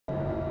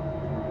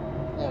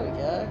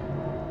go.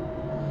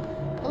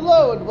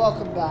 Hello and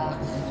welcome back.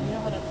 Do you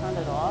know how to turn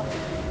it off?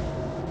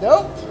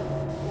 Nope.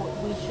 Well,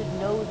 we should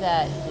know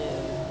that,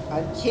 dude.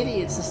 I'm kidding.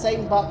 It's the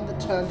same button that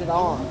turned it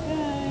on.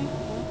 Okay,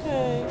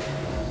 okay.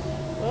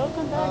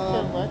 Welcome back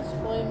to Let's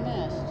Play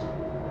Myst.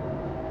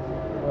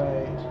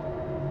 Wait.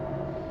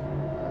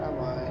 Where am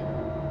I?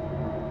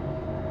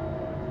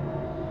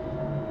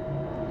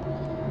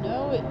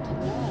 No, it did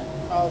not.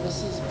 Oh,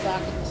 this is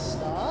back at the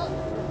start? I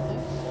don't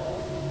think so.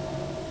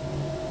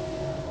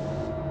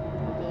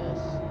 Look at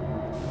this.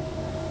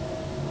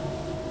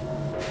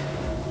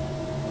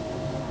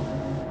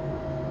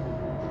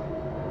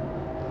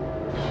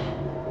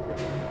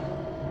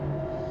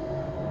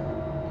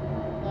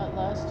 That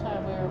last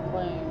time we were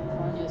playing,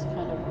 Cornea's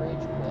kind of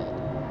rage quit.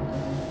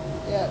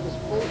 Yeah, it was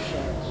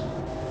bullshit.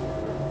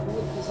 Who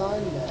would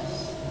design this?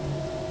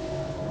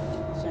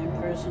 Same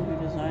person who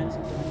designs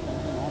the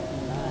dungeons in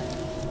Ultimate 9.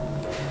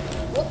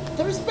 What?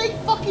 Those make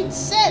fucking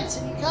sense,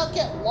 and you can't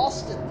get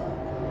lost in them.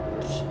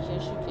 Yes,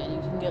 you can. You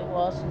can get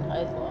lost in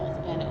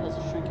Hythloth, and it has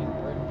a shrinking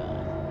bird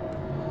bath.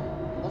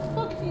 How the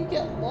fuck do you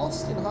get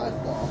lost in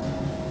Hythloth?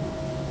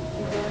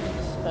 You go into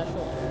the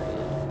special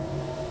area.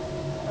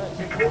 Alright,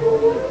 so before you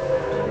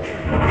do anything,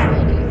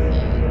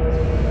 you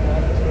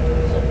have to do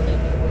something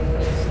before you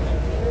get stuck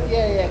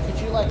here. Yeah, could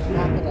you, like,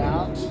 map it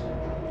out?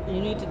 You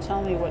need to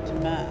tell me what to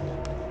map.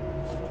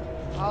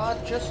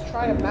 Just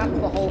try to map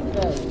the whole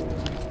thing.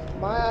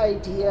 My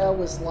idea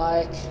was,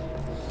 like,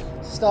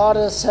 start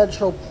at a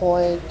central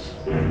point.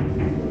 You want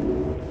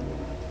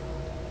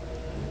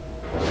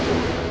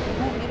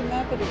me to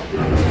map it or do you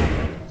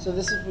map it? So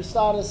this is, we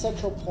start at a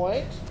central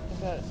point.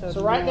 Okay,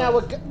 So right now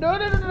we're, no,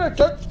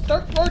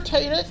 don't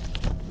rotate it.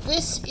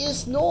 This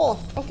is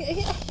north.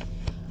 Okay,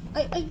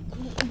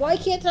 why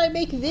can't I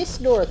make this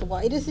north?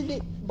 Why does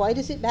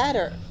it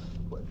matter?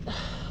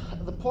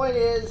 The point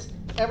is,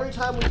 every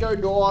time we go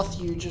north,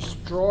 you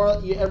just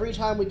draw, every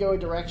time we go a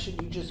direction,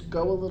 you just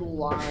go a little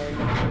line.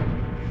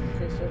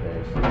 Okay, so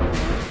there's...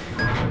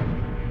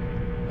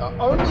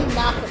 Only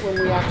map it when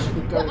we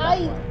actually go that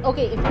way.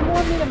 Okay, if you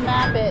want me to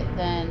map it,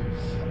 then...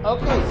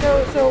 Okay.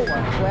 So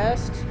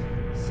west,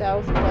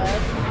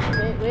 southwest,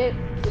 wait,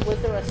 was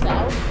there a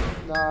south?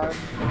 No.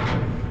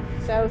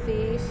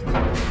 Southeast?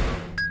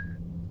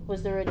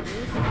 Was there an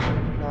east?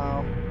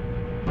 No.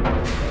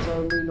 There's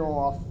only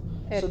north.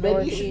 And so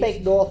maybe you should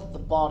make north at the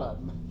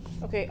bottom.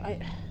 Okay,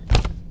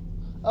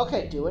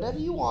 Okay, do whatever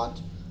you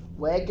want.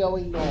 We're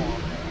going north.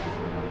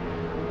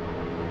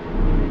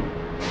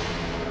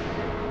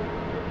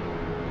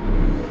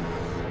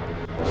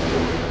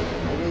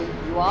 I mean,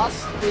 you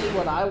asked me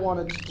what I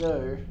wanted to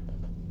do.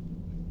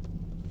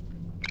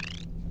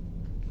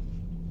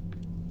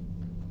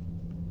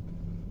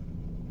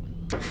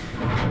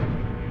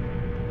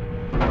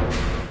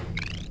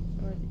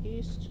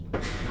 northeast.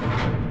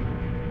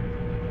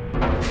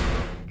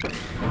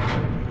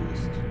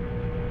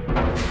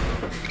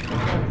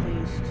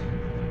 Southeast.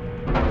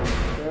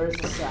 There is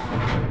a south.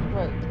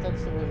 Right, but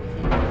that's the way we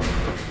came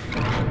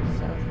from.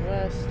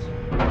 Southwest.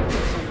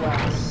 There's a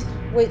west.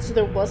 Wait, so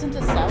there wasn't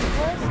a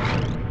southwest?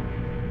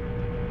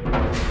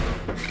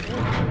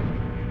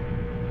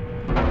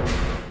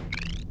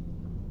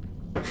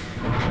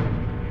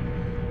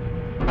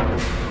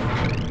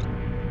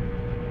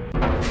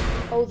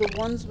 Oh, the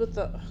ones with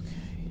the...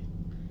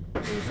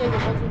 Okay. So you say the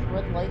ones with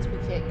red lights, we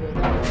can't go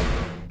that way?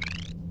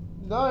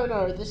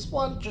 No, this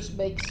one just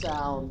makes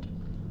sound.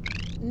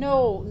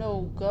 No,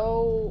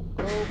 go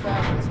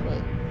back this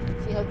way.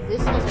 See how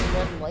this has a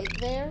red light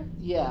there?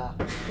 Yeah.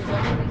 Does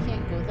that mean we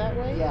can't go that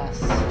way?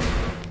 Yes.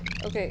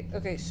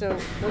 Okay, so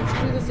let's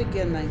do this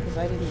again then, because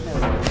I didn't know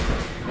that.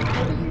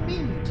 What do you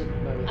mean you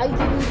didn't know that? I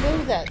didn't know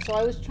that, so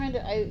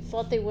I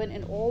thought they went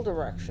in all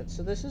directions.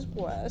 So this is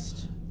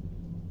west.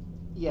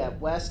 Yeah,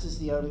 west is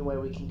the only way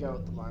we can go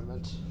at the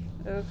moment.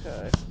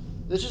 Okay.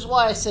 This is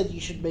why I said you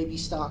should maybe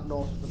start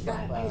north of the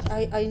bumper.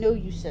 I know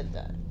you said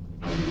that.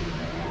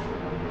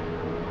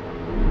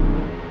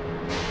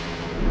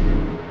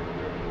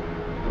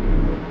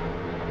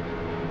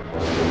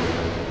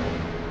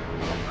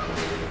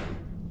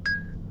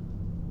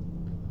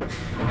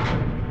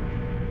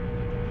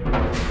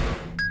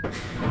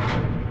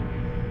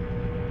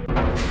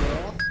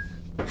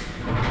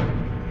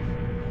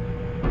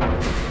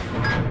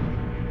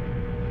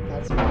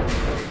 That's about the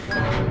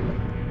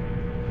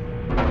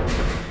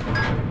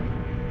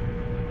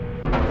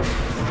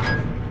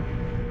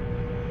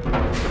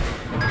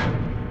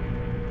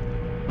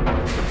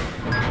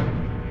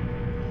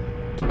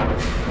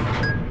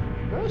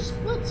no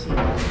splits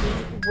here.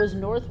 Was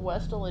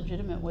northwest a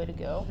legitimate way to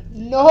go?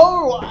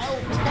 No,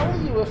 I'll tell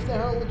you if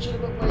there are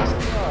legitimate ways to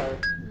go.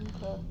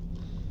 Okay.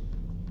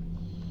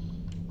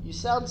 You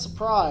sound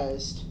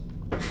surprised.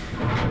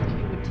 That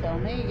you would tell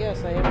me?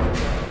 Yes, I am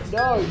surprised.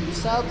 No, you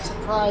sound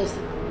surprised.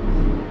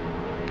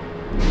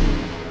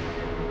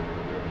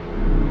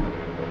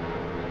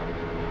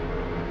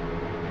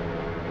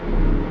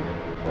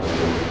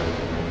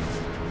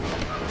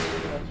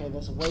 Okay,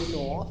 there's a way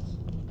north.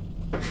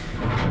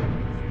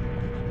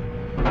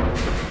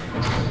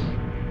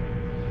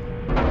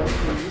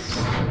 Way east.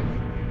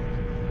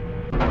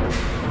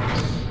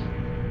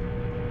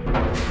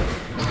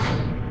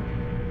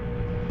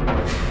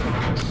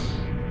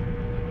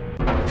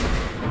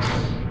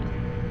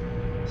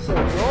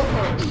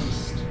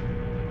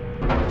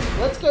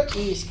 Let's go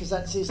east, because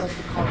that seems like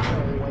the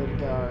contrary way to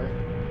go.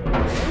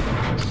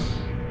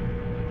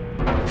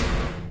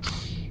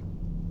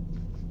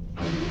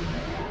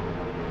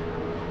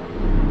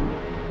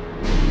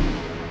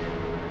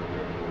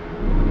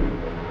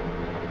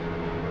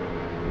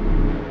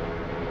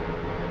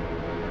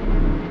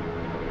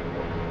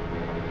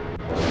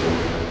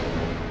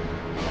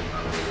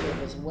 It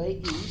was way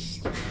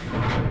east.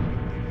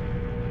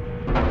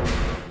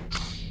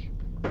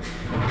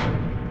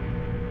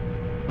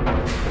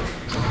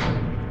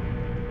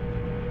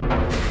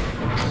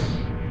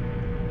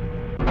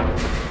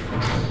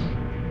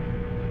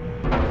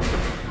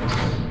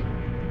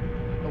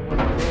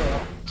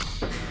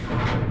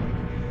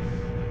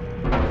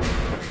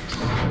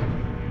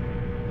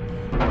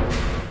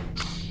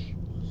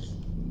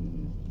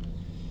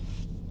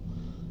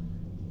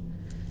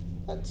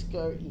 Let's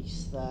go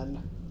east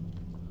then.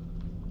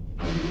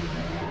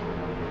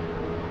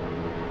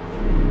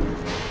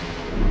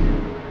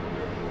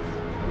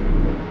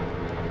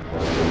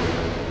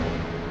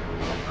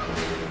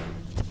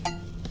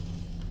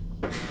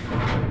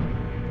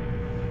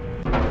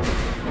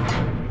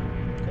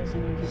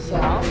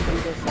 South. We can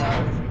go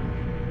south.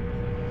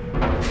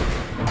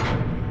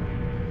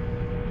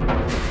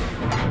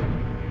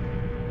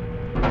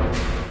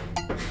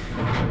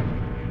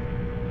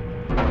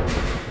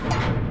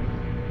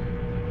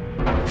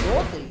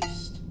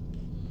 Northeast.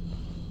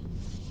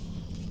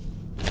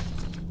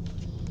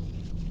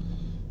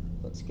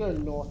 Let's go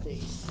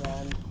northeast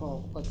then.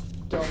 Well, let's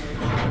double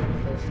check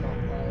if there's not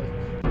like...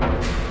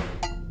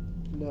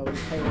 No, we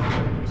came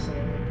from east, so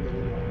there won't be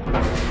any more that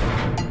way.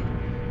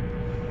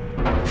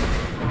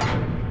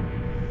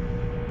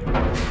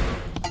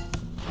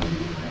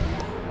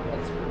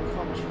 Let's be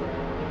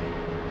contrary.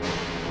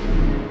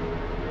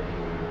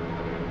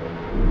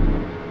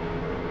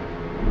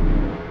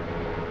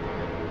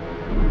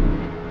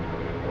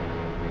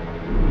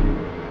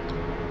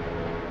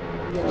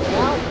 We are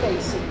now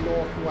facing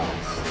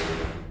northwest.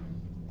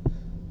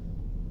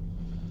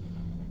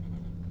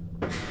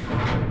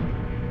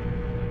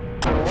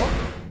 North.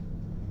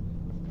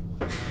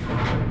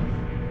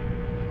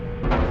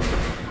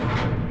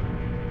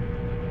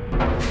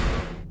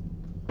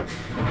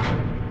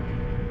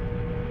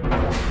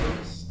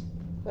 Southeast.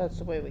 That's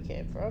the way we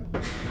came from.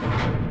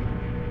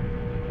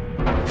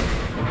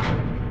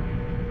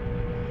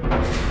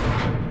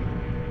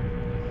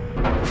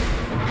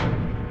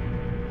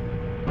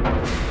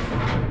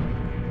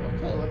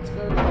 Okay, let's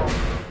go north.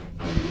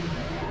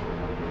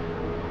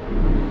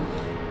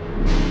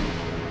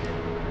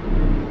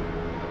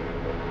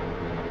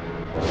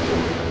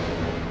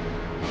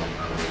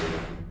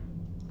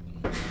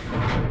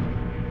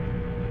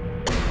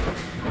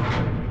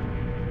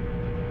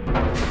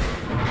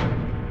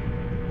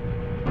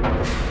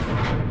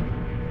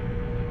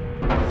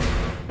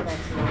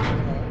 That's where we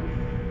came.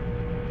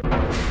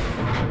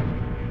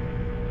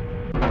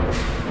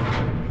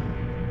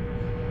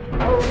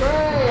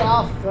 Hooray!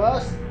 Our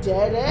first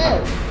dead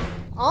end!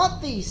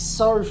 Aren't these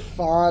so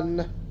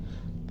fun?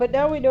 But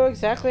now we know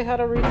exactly how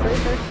to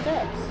retrace our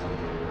steps.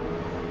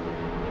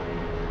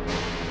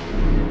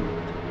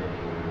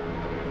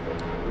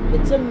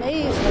 It's a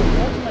maze like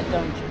Ultimate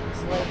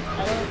Dungeons. Like,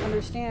 I don't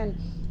understand.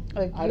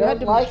 Like, I you had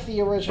don't to like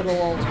the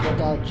original Ultimate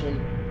Dungeon.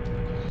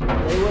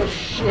 They were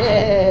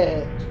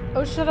shit.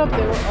 Oh, shut up!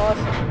 They were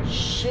awesome.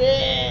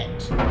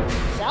 Shit.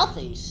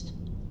 Southeast.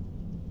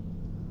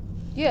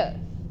 Yeah,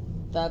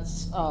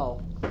 That's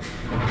oh.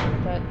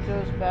 that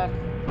goes back.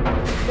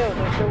 No,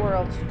 there's nowhere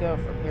else to go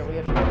from here. We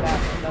have to go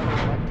back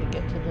another one to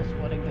get to this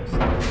one and go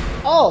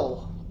south.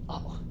 Oh.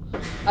 Oh.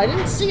 I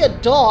didn't see a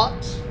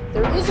dot.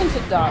 There isn't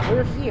a dot.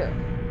 We're here.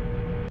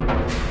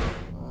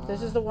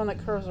 This is the one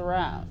that curves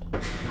around.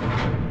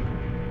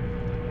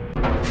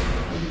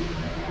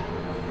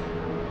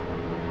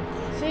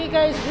 See,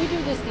 guys, we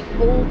do this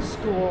the old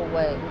school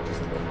way, which is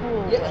the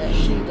cool Yeah, way.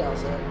 she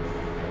does it.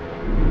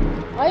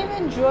 I'm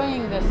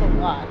enjoying this a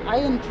lot. I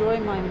enjoy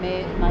my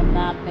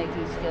map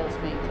making skills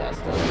being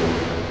tested.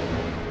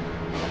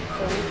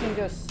 So we can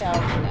go south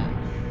now.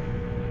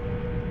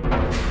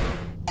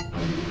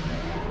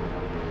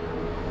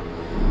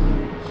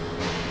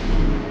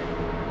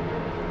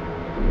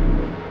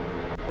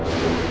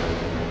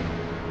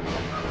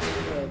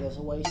 Okay, there's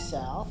a way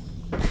south.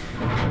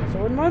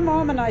 So when my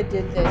mom and I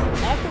did this,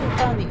 after we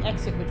found the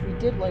exit, which we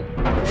did like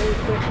very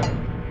quickly,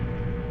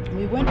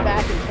 we went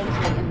back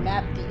intentionally and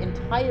mapped the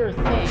entire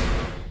thing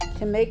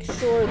to make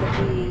sure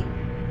that we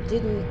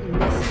didn't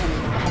miss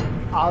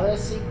anything. Are there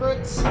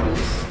secrets?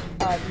 East.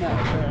 No,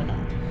 there are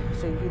not.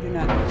 So you do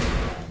not need to do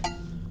that.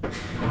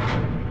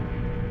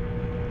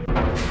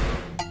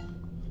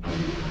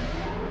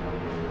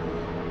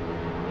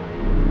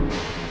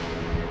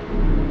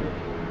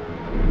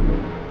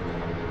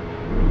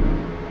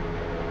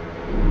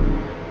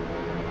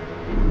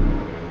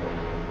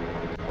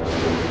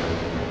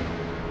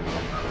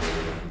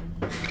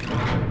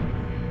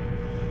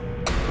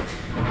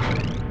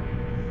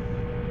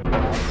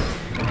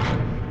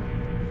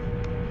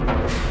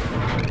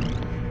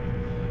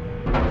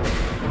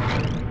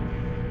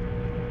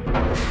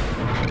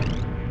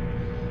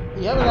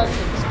 You haven't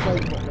actually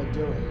explained what we're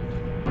doing.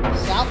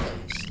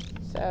 Southeast.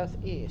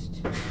 Southeast.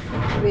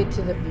 You mean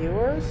to the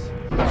viewers?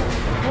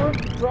 Yeah. We're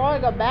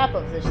drawing a map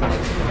of this thing so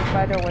we can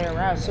find our way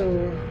around So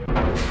it. we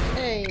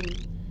came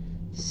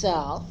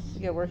south.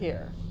 Yeah, we're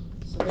here.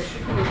 So there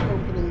should be an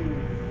opening.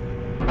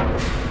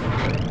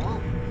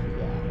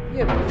 Yeah.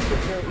 Yeah, but we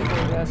could go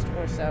either west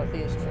or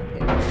southeast from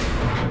here.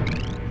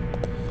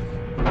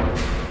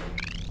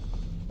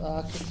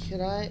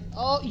 Can I?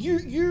 Oh,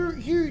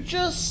 you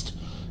just.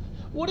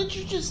 What did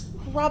you just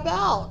rub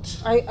out?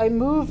 I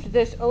moved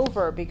this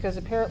over because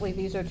apparently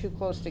these are too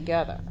close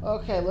together.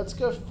 Okay, let's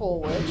go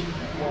forward.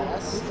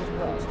 West. This is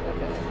west,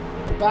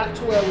 okay. Back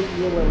to where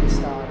we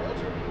started.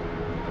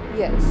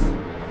 Yes.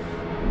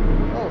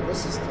 Oh,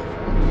 this is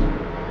different.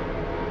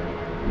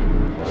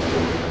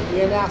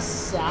 We are now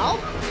south?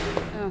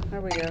 Oh,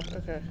 there we go.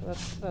 Okay,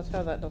 that's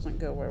how that doesn't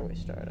go where we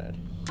started.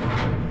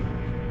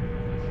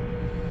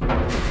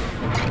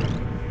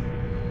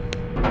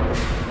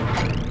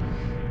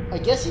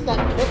 I'm guessing that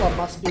pillar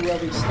must be where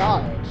we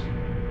started.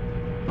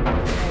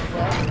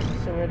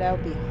 West, so we're now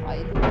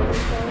behind where we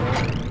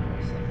started.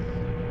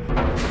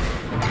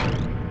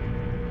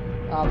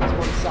 There's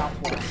one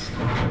southwest.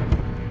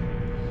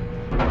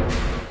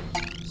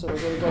 So we're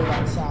going to go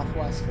that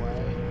southwest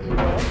way.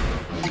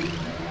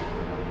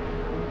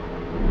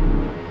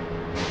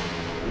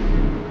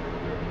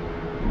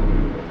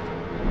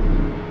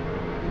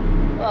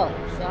 Oh,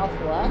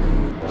 southwest?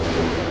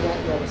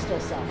 Yeah, we're still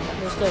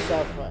southwest. We're still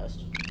southwest.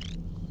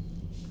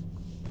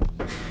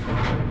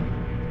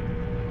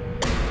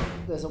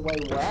 There's a way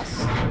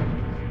west.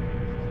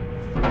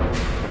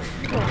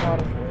 There's a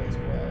lot of ways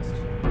west.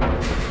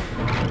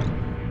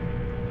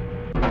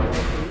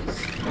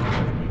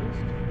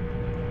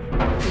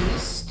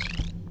 East.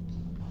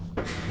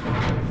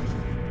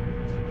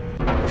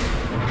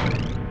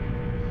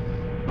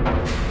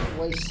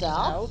 Way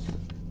south.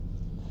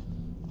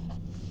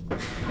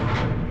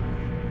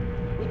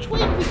 Which way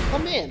did we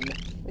come in?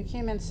 We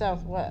came in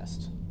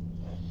southwest.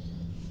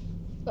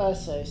 I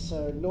say,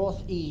 so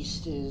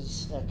northeast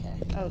is okay.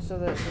 Oh, so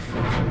this is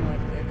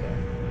north, okay.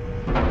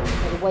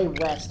 And the way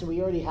west, do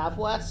we already have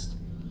west?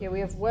 Yeah,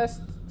 we have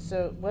west,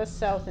 so west,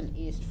 south, and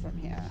east from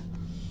here.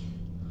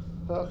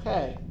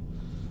 Okay.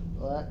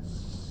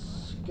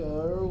 Let's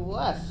go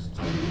west.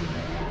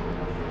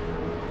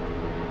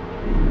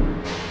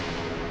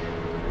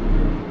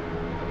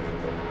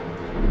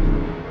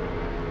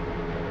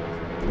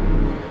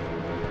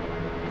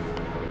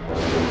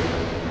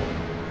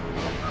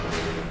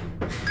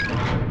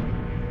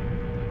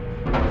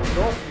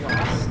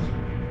 Northwest. East.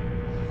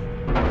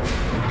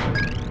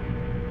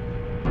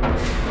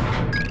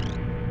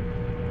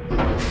 I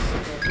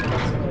think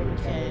that's where we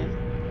came.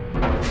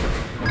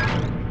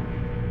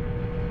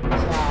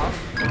 South.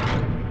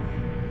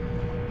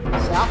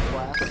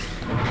 Southwest.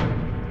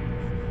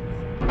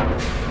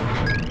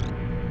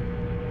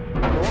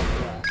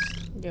 Northwest.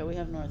 Yeah, we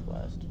have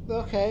northwest.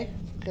 Okay.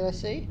 Can I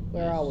see?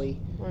 Where are we?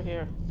 We're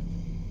here.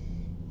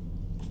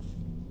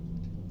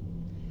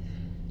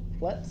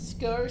 Let's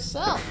go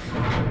south.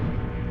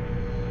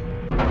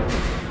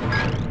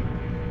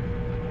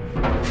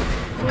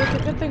 So it's a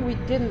good thing we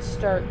didn't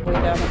start way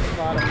down at the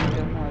bottom and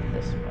go north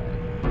this way.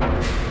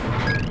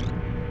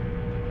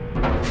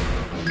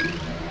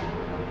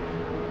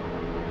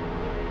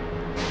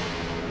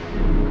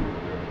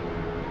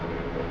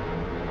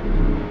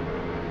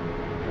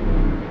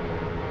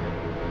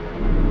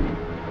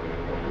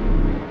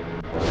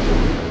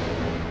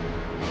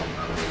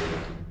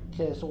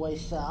 Okay, it's way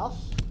south.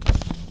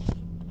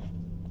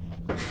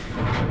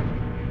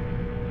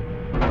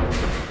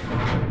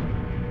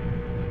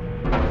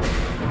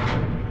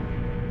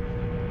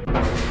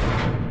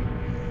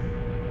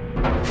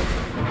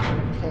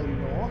 Okay,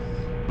 north.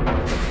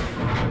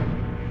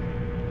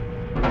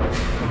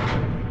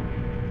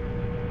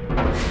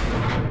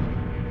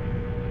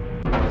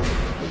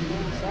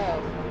 Going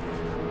south.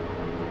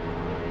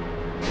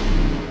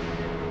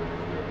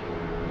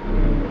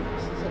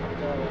 This is a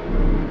dead end.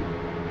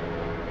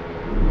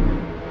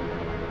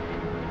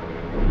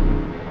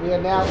 We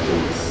are now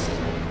east.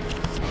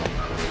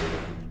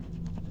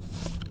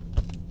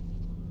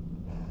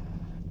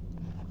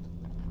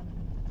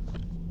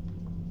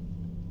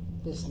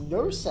 There's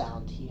no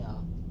sound here.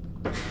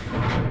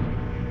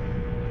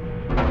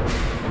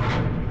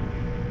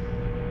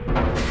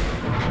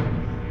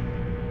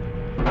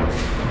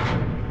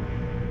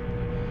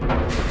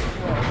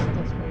 West,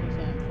 that's where we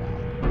came from.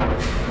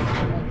 This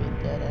one might be a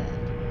dead end.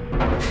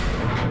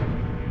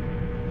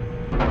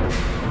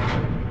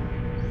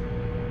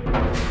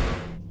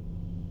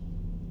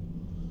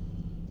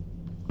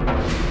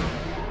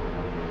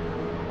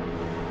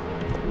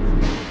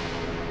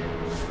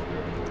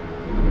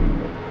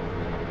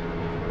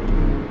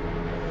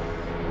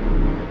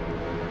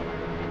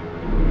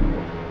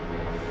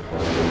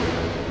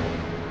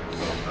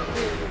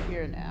 We're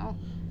here now.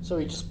 So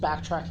we just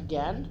backtrack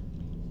again?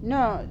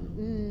 No.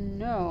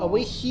 Are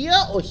we here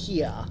or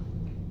here?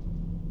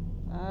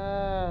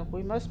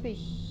 We must be.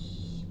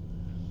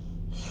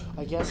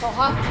 I guess I'll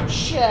have to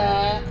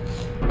check.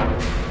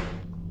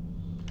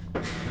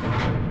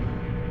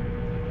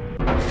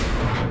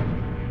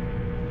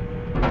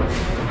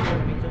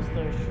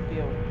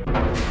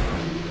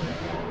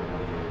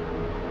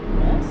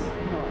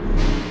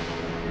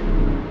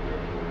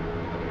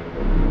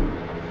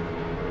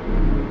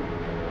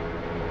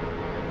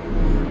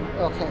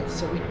 Okay,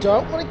 so we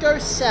don't want to go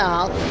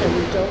south, and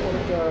we don't want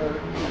to go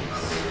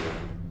east.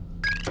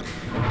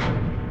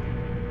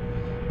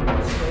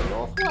 Let's go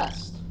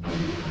northwest.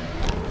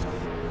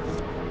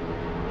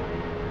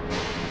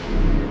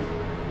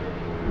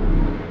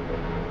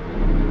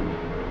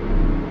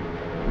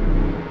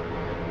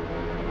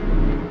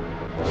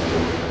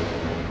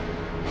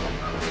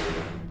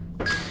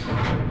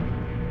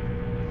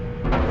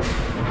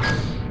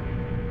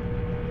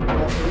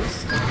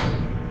 Northeast.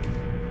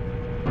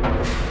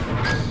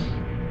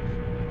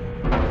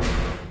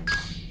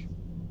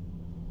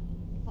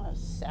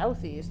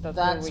 Southeast, that's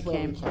That's where we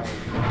came from.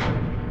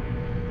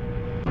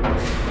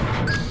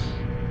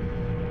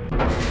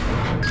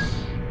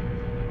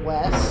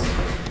 West.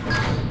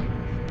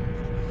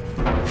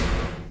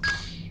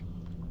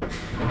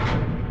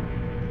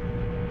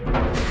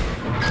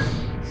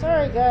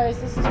 Sorry guys,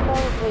 this is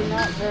probably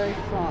not very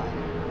fun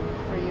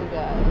for you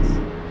guys.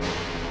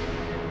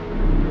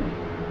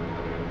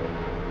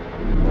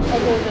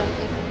 Other than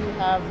if you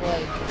have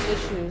like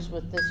issues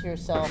with this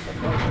yourself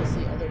and like to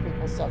see other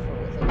people suffer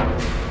with it.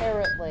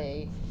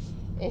 Apparently,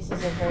 this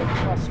is a very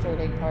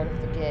frustrating part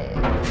of the game.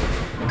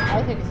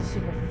 I think it's a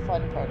super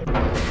fun part of the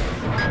game.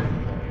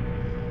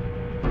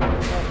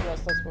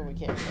 Northwest, that's where we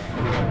came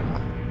from. Yeah.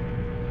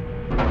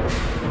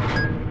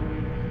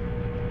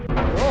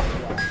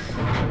 Northwest.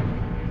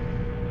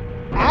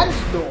 And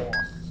north.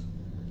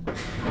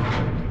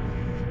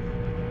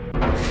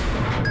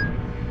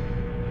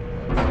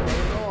 Let's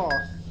go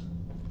north.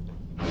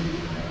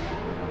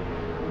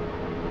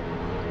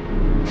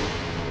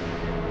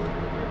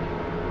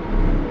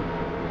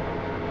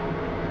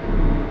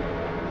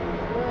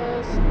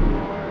 West,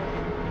 north,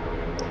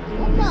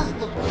 What map east.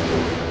 look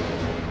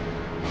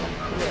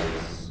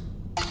Yes.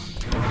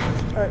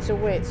 Alright, so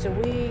wait, so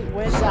we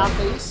went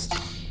southeast?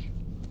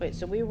 Wait,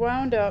 so we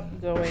wound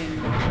up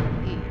going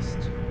east,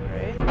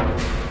 right?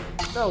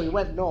 No, we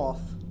went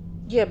north.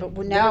 Yeah, but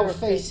now we're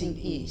facing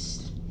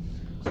east.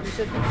 So you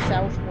said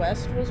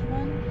southwest was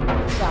one?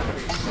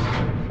 Southeast.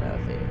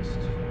 Southeast.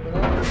 But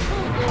I'm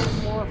trying to go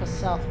more of a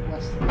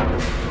southwest. It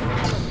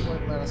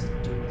won't let us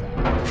do that.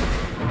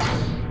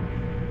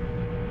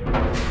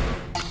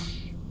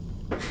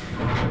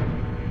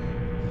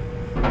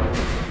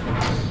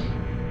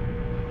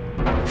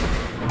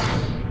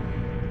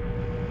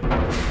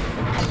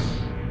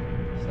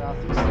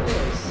 Southeast it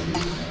is.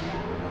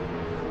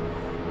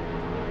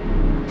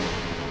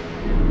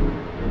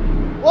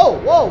 Whoa,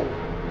 whoa!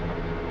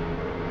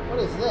 What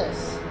is this?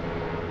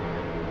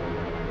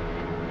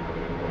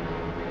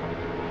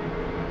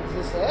 Is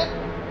this it? I don't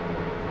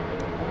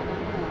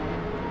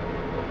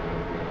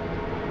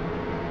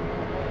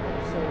know.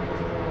 So,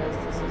 because otherwise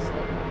this is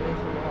like way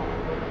too long.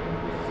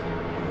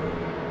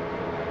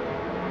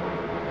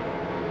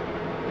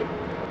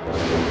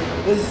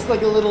 This is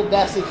like a little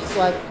message. It's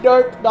like,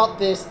 nope, not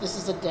this. This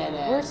is a dead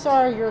end. We're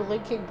sorry, your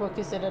linking book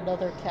is in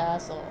another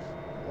castle.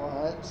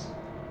 What?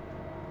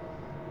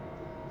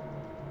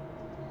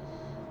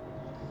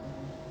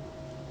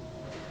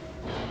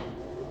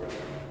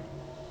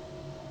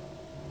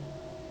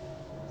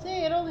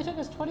 See, it only took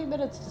us 20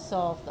 minutes to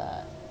solve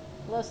that.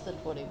 Less than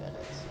 20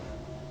 minutes.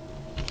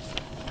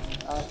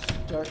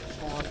 Don't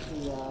count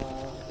the,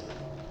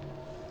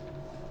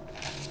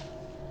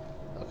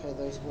 Okay,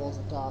 those walls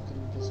are dark and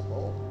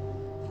invisible.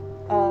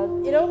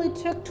 It only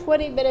took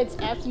 20 minutes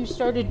after you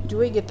started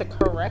doing it the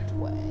correct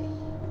way.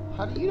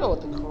 How do you know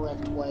what the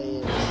correct way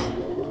is?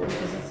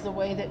 Because it's the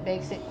way that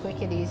makes it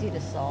quick and easy to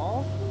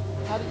solve.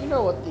 How do you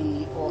know what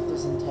the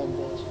authors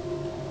intended?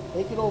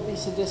 They could all be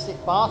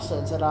sadistic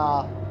bastards that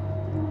are...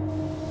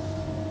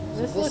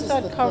 This this looks is the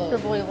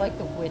uncomfortably like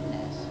The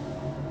Witness.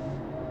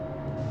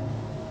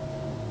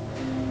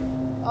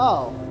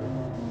 Oh.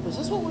 Was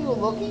this what we were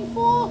looking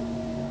for?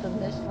 The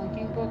Myst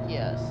linking book?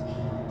 Yes.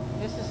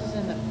 I guess this is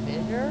in the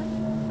fissure.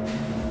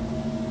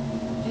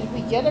 Did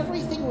we get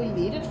everything we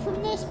needed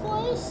from this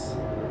place?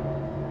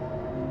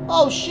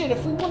 Oh shit,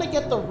 if we want to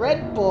get the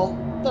red book,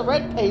 the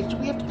red page, do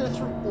we have to go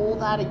through all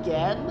that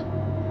again?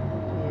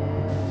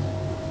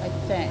 I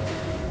think.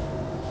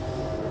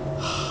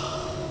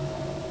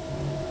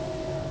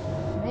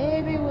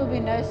 Maybe we'll be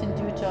nice and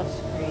do touch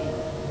screen.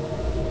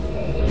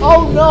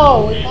 Oh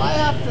no, if I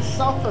have to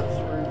suffer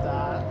through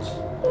that.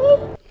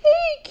 Oh,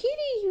 hey,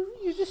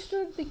 kitty! You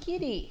disturbed the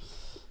kitty.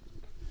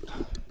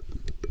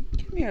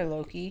 Come here,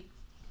 Loki.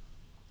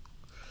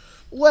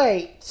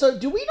 Wait, so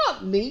do we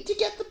not need to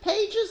get the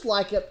pages,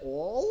 like, at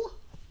all?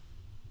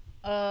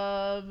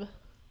 I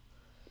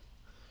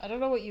don't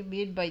know what you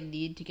mean by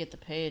need to get the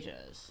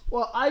pages.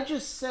 Well, I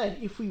just said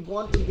if we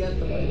want to get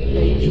the red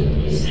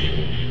pages.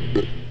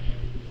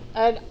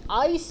 And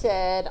I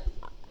said,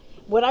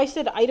 when I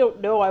said I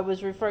don't know, I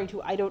was referring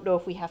to I don't know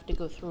if we have to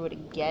go through it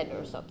again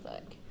or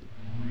something.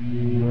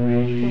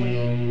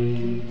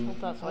 Can we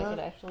tilt that so I can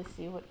actually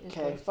see what is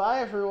Okay, bye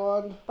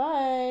everyone.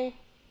 Bye.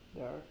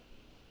 No.